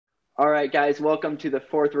All right, guys, welcome to the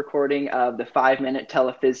fourth recording of the 5-Minute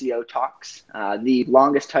Tele-Physio Talks, the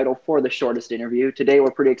longest title for the shortest interview. Today, we're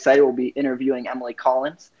pretty excited. We'll be interviewing Emily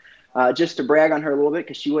Collins. Just to brag on her a little bit,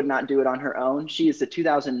 because she would not do it on her own, she is the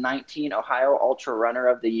 2019 Ohio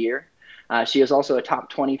UltraRunner of the Year. She is also a top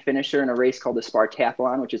 20 finisher in a race called the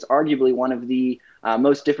Spartathalon, which is arguably one of the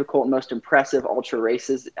most difficult and most impressive ultra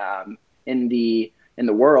races in the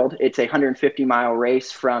world. It's a 150-mile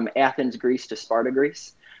race from Athens, Greece to Sparta,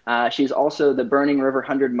 Greece. She's also the Burning River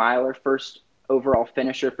 100-miler, first overall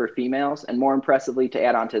finisher for females. And more impressively, to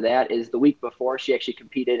add on to that, is the week before, she actually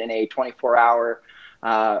competed in a 24-hour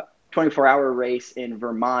race in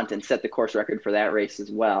Vermont and set the course record for that race as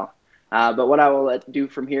well. But what I will do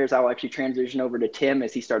from here is I will actually transition over to Tim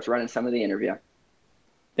as he starts running some of the interview.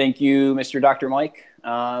 Thank you, Mr. Dr. Mike.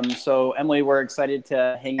 So Emily, we're excited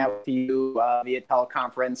to hang out with you via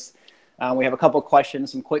teleconference. We have a couple of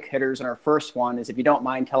questions, some quick hitters. And our first one is, if you don't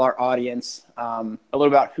mind, tell our audience a little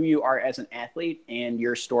about who you are as an athlete and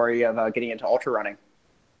your story of getting into ultra running.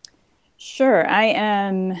 Sure.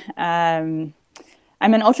 I'm an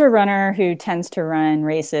ultra runner who tends to run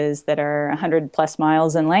races that are 100 plus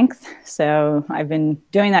miles in length. So I've been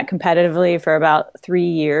doing that competitively for about 3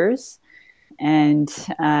 years. And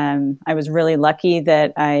I was really lucky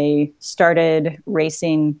that I started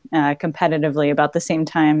racing competitively about the same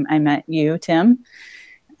time I met you, Tim.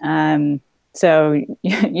 So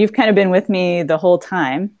you've kind of been with me the whole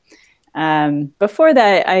time. Before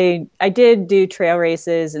that, I did do trail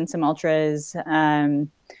races and some ultras,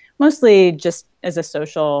 mostly just as a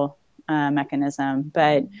social mechanism.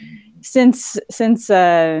 But since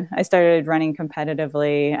I started running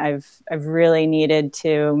competitively, I've really needed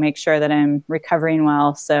to make sure that I'm recovering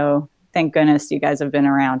well. So thank goodness you guys have been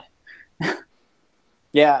around.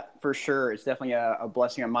 Yeah, for sure. It's definitely a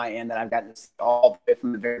blessing on my end that I've gotten this all the way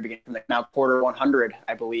from the very beginning, from the now quarter 100,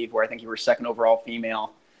 I believe, where I think you were second overall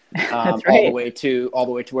female, That's right. all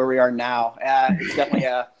the way to where we are now. It's definitely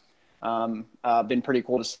been pretty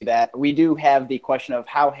cool to see that. We do have the question of,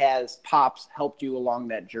 how has POPs helped you along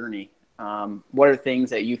that journey? What are things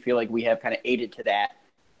that you feel like we have kind of aided to that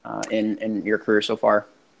in your career so far?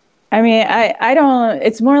 I mean, I don't,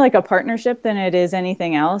 it's more like a partnership than it is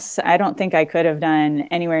anything else. I don't think I could have done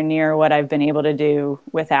anywhere near what I've been able to do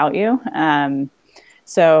without you.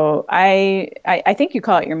 So I think you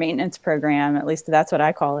call it your maintenance program. At least that's what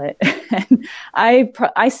I call it. And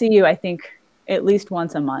I see you, I think, at least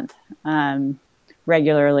once a month,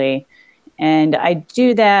 regularly. And I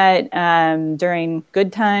do that during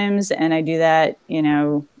good times, and I do that,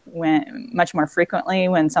 when much more frequently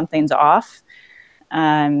when something's off.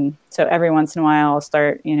 So every once in a while I'll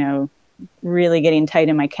start, really getting tight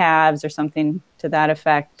in my calves or something to that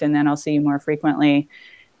effect, and then I'll see you more frequently.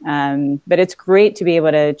 But it's great to be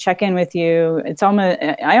able to check in with you.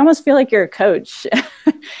 I almost feel like you're a coach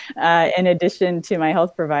in addition to my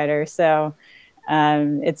health provider. So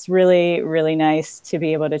it's really, really nice to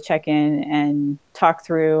be able to check in and talk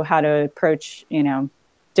through how to approach,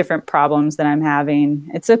 different problems that I'm having.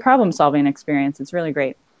 It's a problem-solving experience. It's really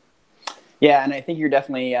great. Yeah, and I think you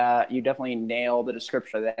definitely nailed the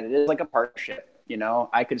description of that. It is like a partnership.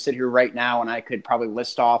 I could sit here right now and I could probably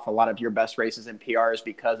list off a lot of your best races and PRs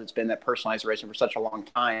because it's been that personalized racing for such a long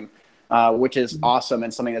time, which is awesome,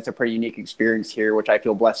 and something that's a pretty unique experience here, which I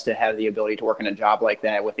feel blessed to have the ability to work in a job like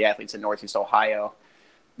that with the athletes in Northeast Ohio.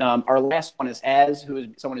 Our last one is,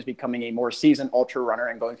 someone who's becoming a more seasoned ultra runner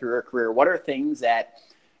and going through their career, what are things that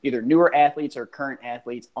either newer athletes or current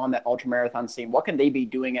athletes on that ultramarathon scene, what can they be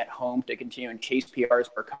doing at home to continue and chase PRs,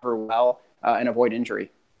 recover well, and avoid injury?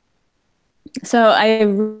 So I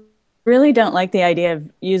really don't like the idea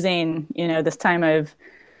of using, this time of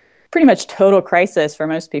pretty much total crisis for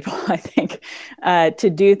most people, I think, to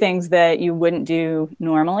do things that you wouldn't do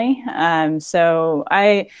normally. So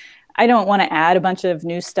I don't want to add a bunch of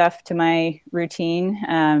new stuff to my routine,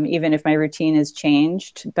 even if my routine has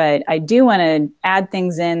changed. But I do want to add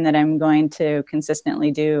things in that I'm going to consistently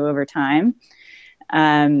do over time.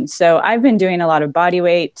 So I've been doing a lot of body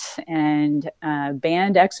weight and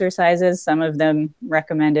band exercises, some of them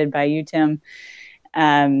recommended by you, Tim.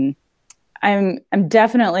 I'm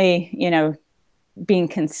definitely, being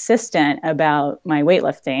consistent about my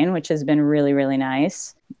weightlifting, which has been really, really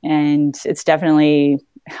nice. And it's definitely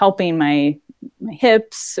helping my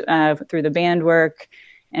hips through the band work,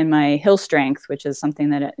 and my hill strength, which is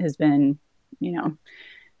something that has been,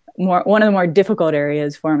 one of the more difficult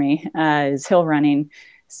areas for me is hill running.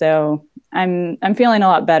 So I'm feeling a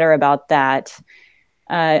lot better about that.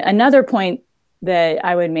 Another point that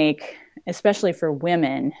I would make, especially for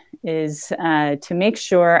women, is to make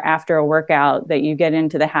sure after a workout that you get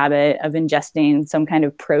into the habit of ingesting some kind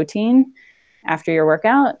of protein after your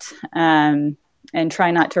workout, and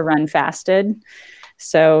try not to run fasted.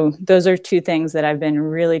 So those are two things that I've been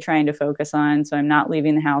really trying to focus on. So I'm not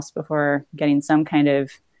leaving the house before getting some kind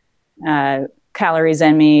of calories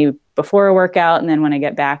in me before a workout. And then when I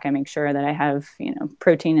get back, I make sure that I have,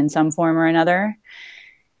 protein in some form or another.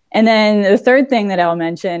 And then the third thing that I'll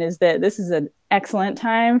mention is that this is an excellent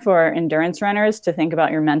time for endurance runners to think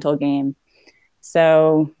about your mental game.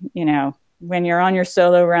 So, when you're on your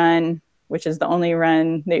solo run, which is the only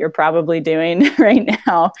run that you're probably doing right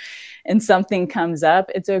now, and something comes up,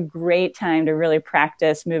 it's a great time to really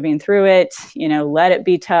practice moving through it. Let it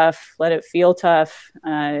be tough, let it feel tough.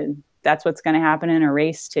 That's what's going to happen in a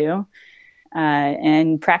race too.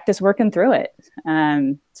 And practice working through it.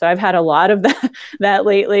 So I've had a lot of that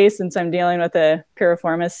lately since I'm dealing with a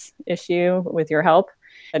piriformis issue with your help.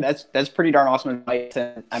 And that's pretty darn awesome advice.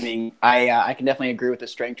 And I mean, I can definitely agree with the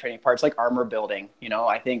strength training parts, like armor building.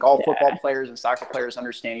 I think all football players and soccer players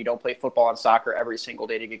understand you don't play football and soccer every single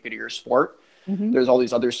day to get good at your sport. Mm-hmm. There's all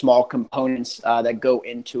these other small components that go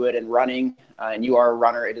into it, and running, and you are a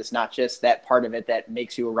runner. It is not just that part of it that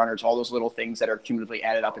makes you a runner. It's all those little things that are cumulatively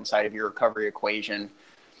added up inside of your recovery equation.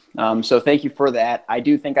 So thank you for that. I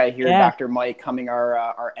do think I hear Dr. Mike humming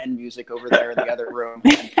our end music over there in the other room.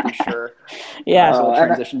 I'm pretty sure. Yeah. So we'll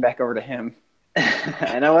transition back over to him.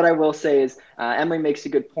 I know what I will say is Emily makes a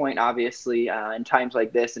good point, obviously, in times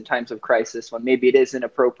like this, in times of crisis, when maybe it isn't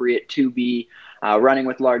appropriate to be running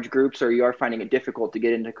with large groups, or you are finding it difficult to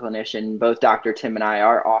get into clinician. Both Dr. Tim and I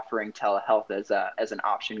are offering telehealth as an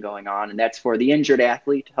option going on, and that's for the injured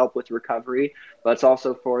athlete to help with recovery, but it's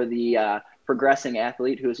also for the progressing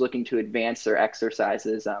athlete who is looking to advance their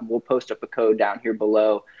exercises. We'll post up a code down here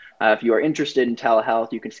below. If you are interested in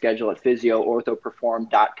telehealth, you can schedule at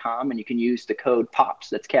physioorthoperform.com, and you can use the code POPS,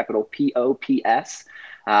 that's capital POPS,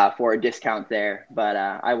 for a discount there. But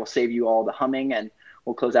I will save you all the humming, and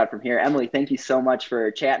we'll close out from here. Emily, thank you so much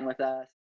for chatting with us.